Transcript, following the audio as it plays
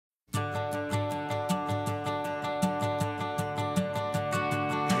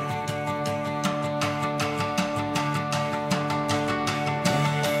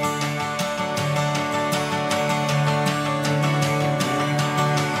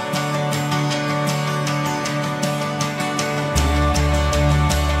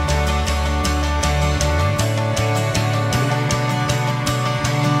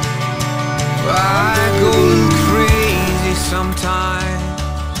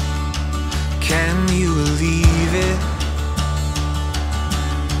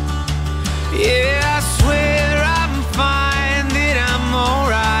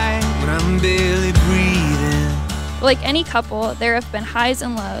like any couple, there have been highs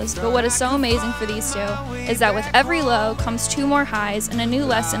and lows, but what is so amazing for these two is that with every low comes 2 more highs and a new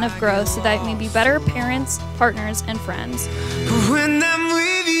lesson of growth so that we may be better parents, partners, and friends. When I'm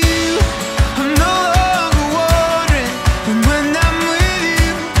with you, I'm no longer wondering. And when I'm with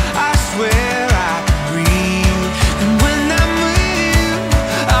you, I swear I can breathe. And when I'm with you,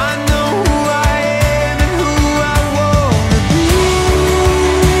 I know who I am and who I wanna be.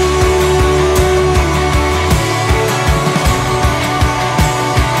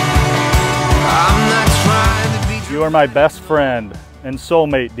 I'm not trying to be. You are my best friend and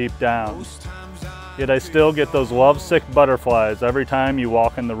soulmate deep down. Yet I still get those lovesick butterflies every time you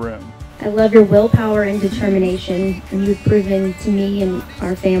walk in the room. I love your willpower and determination, and you've proven to me and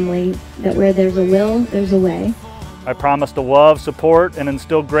our family that where there's a will, there's a way. I promise to love, support, and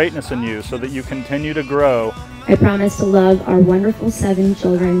instill greatness in you so that you continue to grow. I promise to love our wonderful 7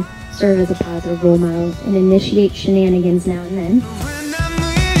 children, serve as a positive role model, and initiate shenanigans now and then. When I'm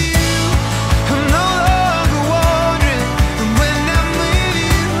with you, I'm no longer wondering. And when I'm with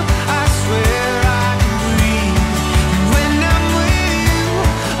you, I swear I can breathe. And when I'm with you,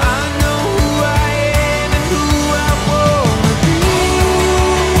 I know who I am and who I wanna be.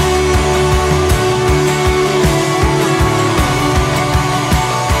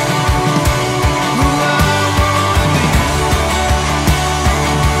 Who I wanna be.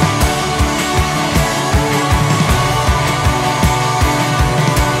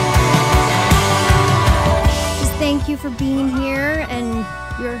 Just thank you for being here, and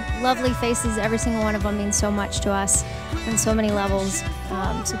your lovely faces, every single one of them means so much to us on so many levels.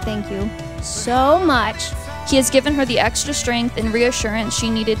 So thank you so much. He has given her the extra strength and reassurance she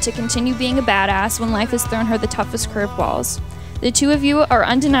needed to continue being a badass when life has thrown her the toughest curveballs. The 2 of you are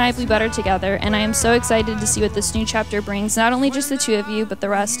undeniably better together, and I am so excited to see what this new chapter brings, not only just the 2 of you, but the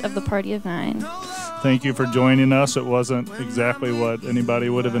rest of the party of 9. Thank you for joining us. It wasn't exactly what anybody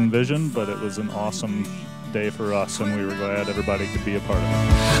would have envisioned, but it was an awesome day for us, and we were glad everybody could be a part of it.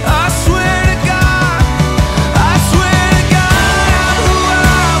 I swear to God.